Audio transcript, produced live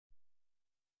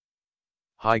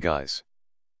Hi guys.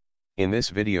 In this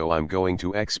video I'm going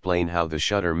to explain how the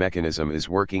shutter mechanism is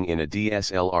working in a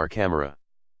DSLR camera.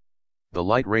 The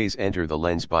light rays enter the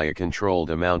lens by a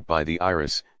controlled amount by the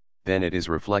iris, then it is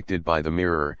reflected by the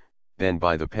mirror, then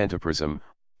by the pentaprism,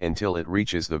 until it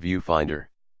reaches the viewfinder.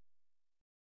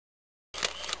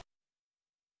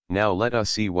 Now let us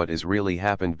see what is really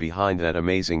happened behind that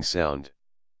amazing sound.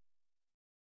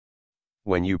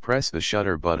 When you press the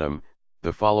shutter button,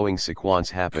 the following sequence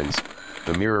happens: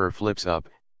 the mirror flips up,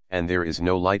 and there is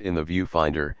no light in the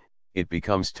viewfinder, it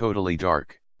becomes totally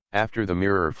dark. After the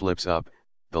mirror flips up,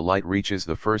 the light reaches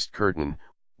the first curtain,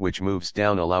 which moves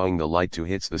down allowing the light to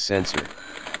hit the sensor.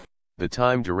 The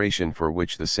time duration for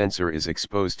which the sensor is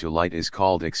exposed to light is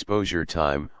called exposure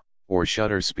time, or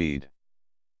shutter speed.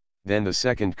 Then the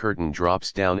second curtain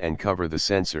drops down and cover the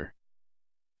sensor.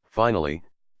 Finally,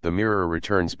 the mirror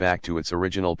returns back to its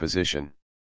original position.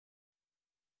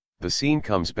 The scene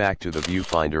comes back to the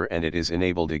viewfinder and it is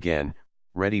enabled again,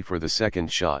 ready for the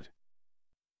second shot.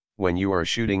 When you are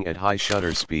shooting at high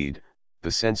shutter speed, the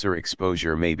sensor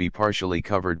exposure may be partially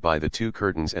covered by the two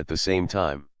curtains at the same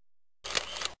time.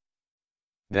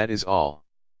 That is all.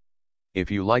 If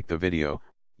you like the video,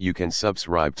 you can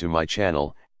subscribe to my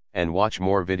channel, and watch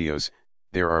more videos.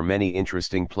 There are many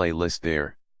interesting playlists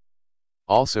there.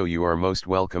 Also you are most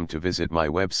welcome to visit my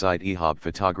website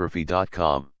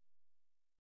ehobphotography.com.